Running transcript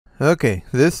Okay,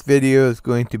 this video is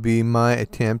going to be my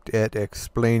attempt at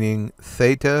explaining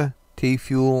theta,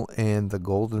 T-fuel, and the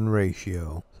golden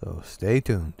ratio. So stay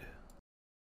tuned.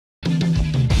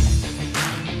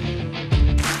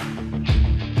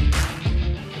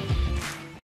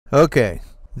 Okay,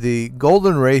 the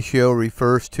golden ratio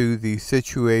refers to the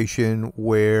situation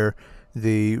where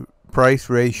the price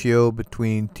ratio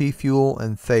between T-fuel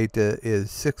and theta is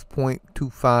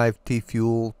 6.25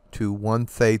 T-fuel to 1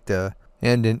 theta,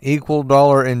 and an equal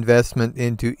dollar investment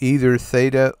into either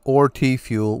theta or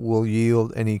T-fuel will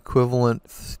yield an equivalent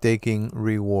staking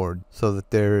reward, so that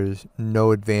there is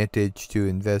no advantage to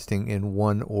investing in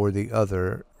one or the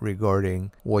other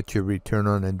regarding what your return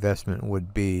on investment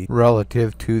would be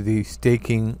relative to the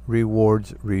staking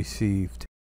rewards received.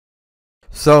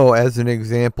 So, as an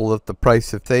example, if the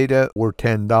price of theta were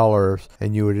 $10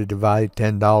 and you were to divide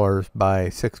 $10 by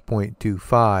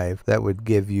 6.25, that would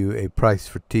give you a price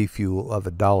for T-fuel of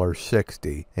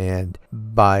 $1.60. And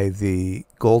by the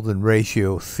golden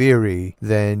ratio theory,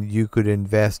 then you could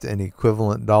invest an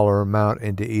equivalent dollar amount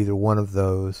into either one of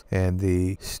those, and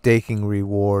the staking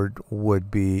reward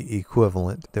would be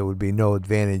equivalent. There would be no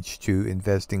advantage to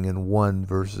investing in one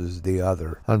versus the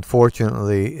other.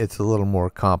 Unfortunately, it's a little more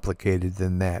complicated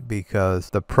than that,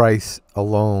 because the price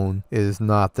alone is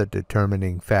not the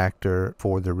determining factor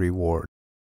for the reward.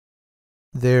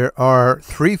 There are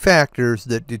three factors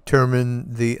that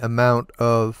determine the amount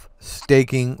of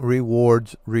staking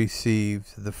rewards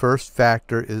received. The first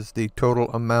factor is the total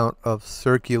amount of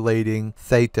circulating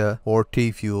theta or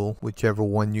T-fuel, whichever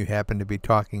one you happen to be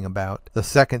talking about. The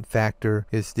second factor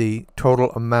is the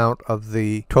total amount of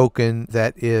the token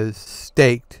that is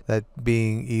staked, that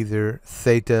being either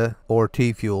theta or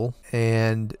T-fuel.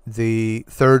 And the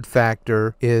third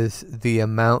factor is the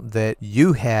amount that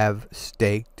you have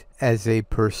staked as a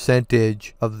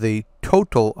percentage of the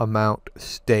total amount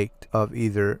staked of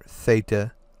either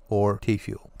theta or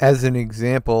T-fuel. As an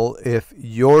example, if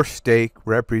your stake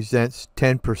represents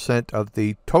 10% of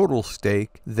the total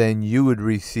stake, then you would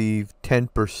receive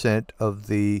 10% of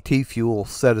the T-fuel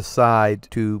set aside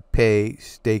to pay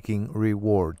staking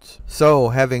rewards. So,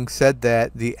 having said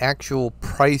that, the actual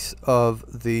price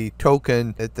of the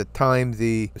token at the time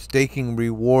the staking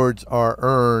rewards are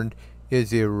earned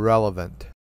is irrelevant.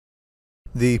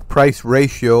 The price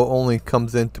ratio only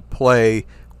comes into play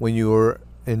when you are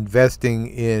investing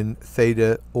in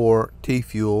theta or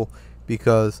T-fuel,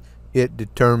 because it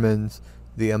determines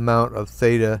the amount of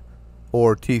theta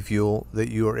or T-fuel that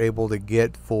you are able to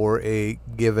get for a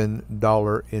given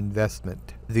dollar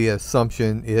investment. The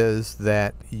assumption is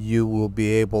that you will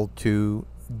be able to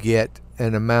get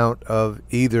an amount of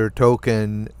either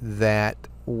token that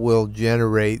will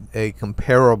generate a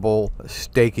comparable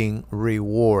staking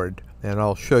reward. And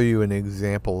I'll show you an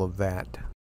example of that.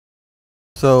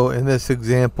 So in this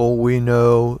example, we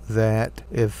know that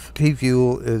if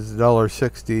T-fuel is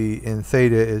 $1.60 and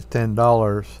theta is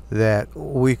 $10, that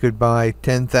we could buy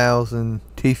 10,000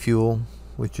 T-fuel,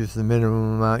 which is the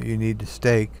minimum amount you need to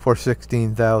stake, for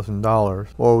 $16,000,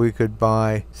 or we could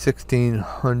buy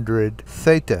 1,600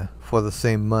 theta for the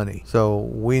same money. So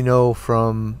we know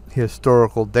from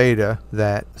historical data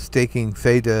that staking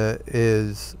theta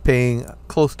is paying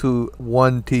close to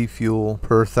 1 T-fuel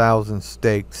per 1,000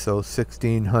 staked. So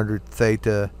 1,600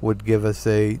 theta would give us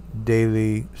a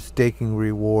daily staking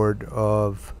reward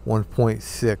of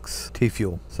 1.6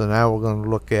 T-fuel. So now we're going to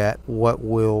look at what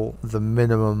will the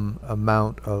minimum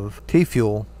amount of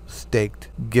T-fuel staked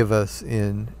give us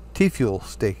in T-fuel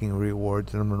staking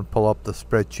rewards, and I'm going to pull up the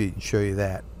spreadsheet and show you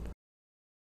that.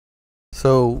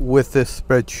 So with this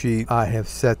spreadsheet, I have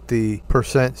set the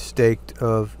percent staked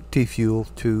of T-fuel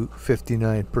to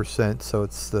 59%, so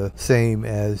it's the same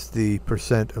as the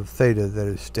percent of theta that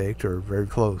is staked, or very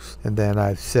close. And then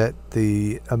I've set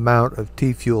the amount of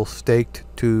T-fuel staked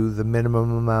to the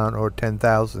minimum amount, or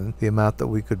 10,000, the amount that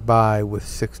we could buy with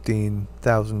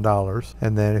 $16,000.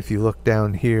 And then if you look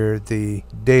down here, the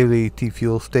daily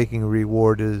T-fuel staking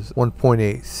reward is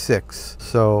 1.86.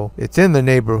 So it's in the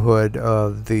neighborhood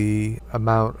of the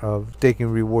amount of staking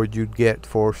reward you'd get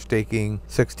for staking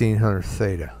 1,600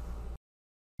 theta.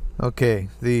 Okay,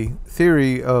 the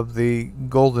theory of the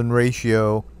golden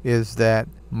ratio is that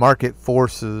market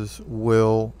forces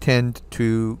will tend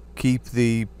to keep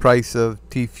the price of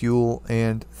T-fuel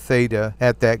and theta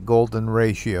at that golden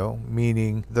ratio,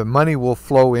 meaning the money will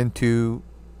flow into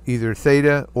either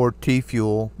theta or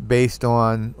T-fuel based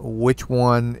on which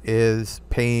one is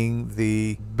paying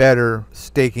the better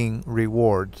staking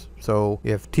rewards. So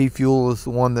if T-fuel is the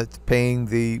one that's paying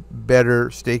the better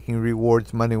staking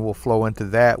rewards, money will flow into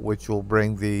that, which will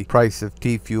bring the price of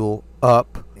T-fuel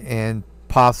up, and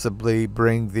possibly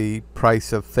bring the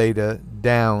price of theta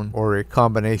down, or a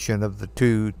combination of the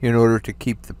two, in order to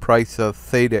keep the price of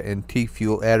theta and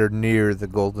T-fuel at or near the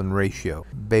golden ratio.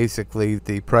 Basically,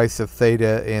 the price of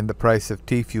theta and the price of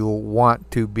T-fuel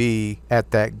want to be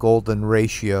at that golden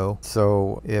ratio.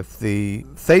 So if the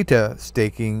theta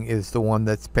staking is the one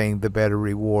that's paying the better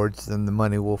rewards, then the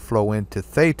money will flow into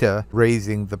theta,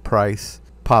 raising the price,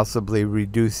 possibly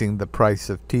reducing the price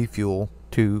of T-fuel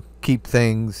to keep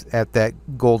things at that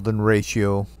golden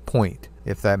ratio point,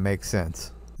 if that makes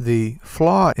sense. The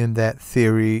flaw in that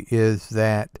theory is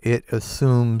that it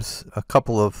assumes a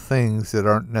couple of things that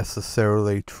aren't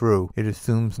necessarily true. It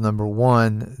assumes, number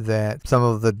one, that some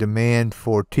of the demand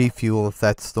for T-fuel, if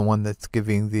that's the one that's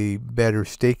giving the better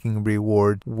staking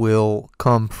reward, will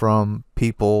come from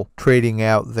people trading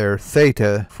out their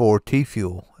theta for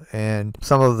T-fuel. And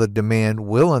some of the demand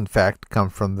will in fact come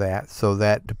from that, so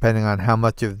that depending on how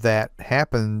much of that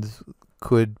happens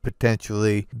could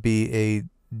potentially be a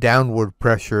downward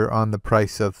pressure on the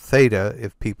price of theta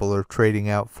if people are trading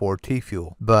out for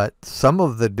T-fuel. But some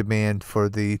of the demand for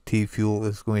the T-fuel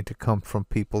is going to come from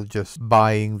people just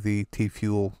buying the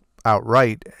T-fuel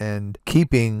outright and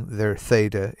keeping their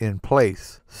theta in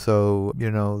place. So, you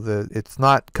know, it's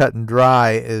not cut and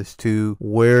dry as to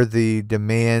where the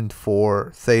demand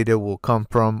for theta will come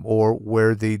from or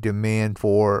where the demand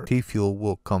for T-fuel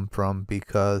will come from,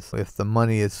 because if the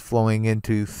money is flowing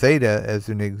into theta, as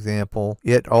an example,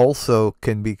 it also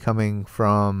can be coming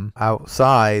from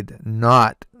outside,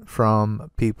 not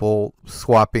from people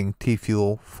swapping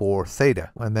T-fuel for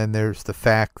theta. And then there's the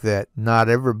fact that not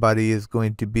everybody is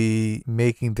going to be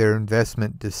making their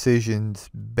investment decisions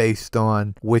based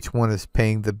on which one is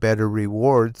paying the better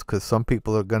rewards, because some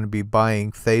people are going to be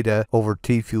buying theta over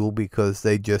T-fuel because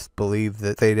they just believe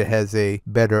that theta has a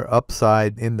better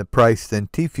upside in the price than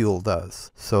T-fuel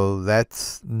does. So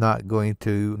that's not going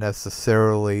to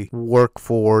necessarily work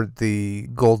for the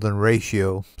golden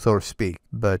ratio, so to speak.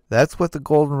 But that's what the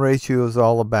golden ratio is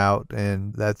all about,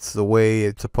 and that's the way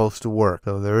it's supposed to work.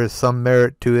 So there is some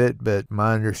merit to it, but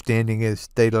my understanding is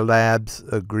Theta Labs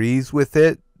agrees with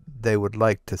it. They would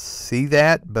like to see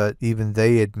that, but even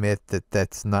they admit that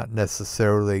that's not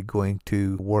necessarily going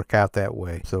to work out that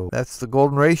way. So that's the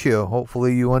golden ratio.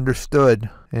 Hopefully you understood.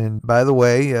 And by the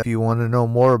way, if you want to know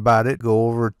more about it, go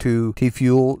over to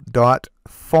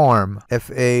tfuel.farm,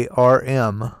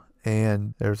 F-A-R-M.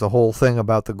 And there's a whole thing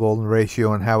about the golden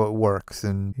ratio and how it works.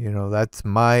 And, you know, that's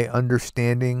my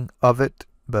understanding of it,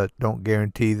 but don't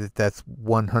guarantee that that's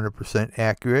 100%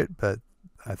 accurate, but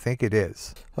I think it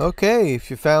is. Okay, if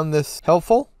you found this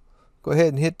helpful, go ahead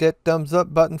and hit that thumbs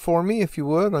up button for me if you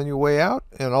would on your way out,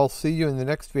 and I'll see you in the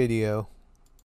next video.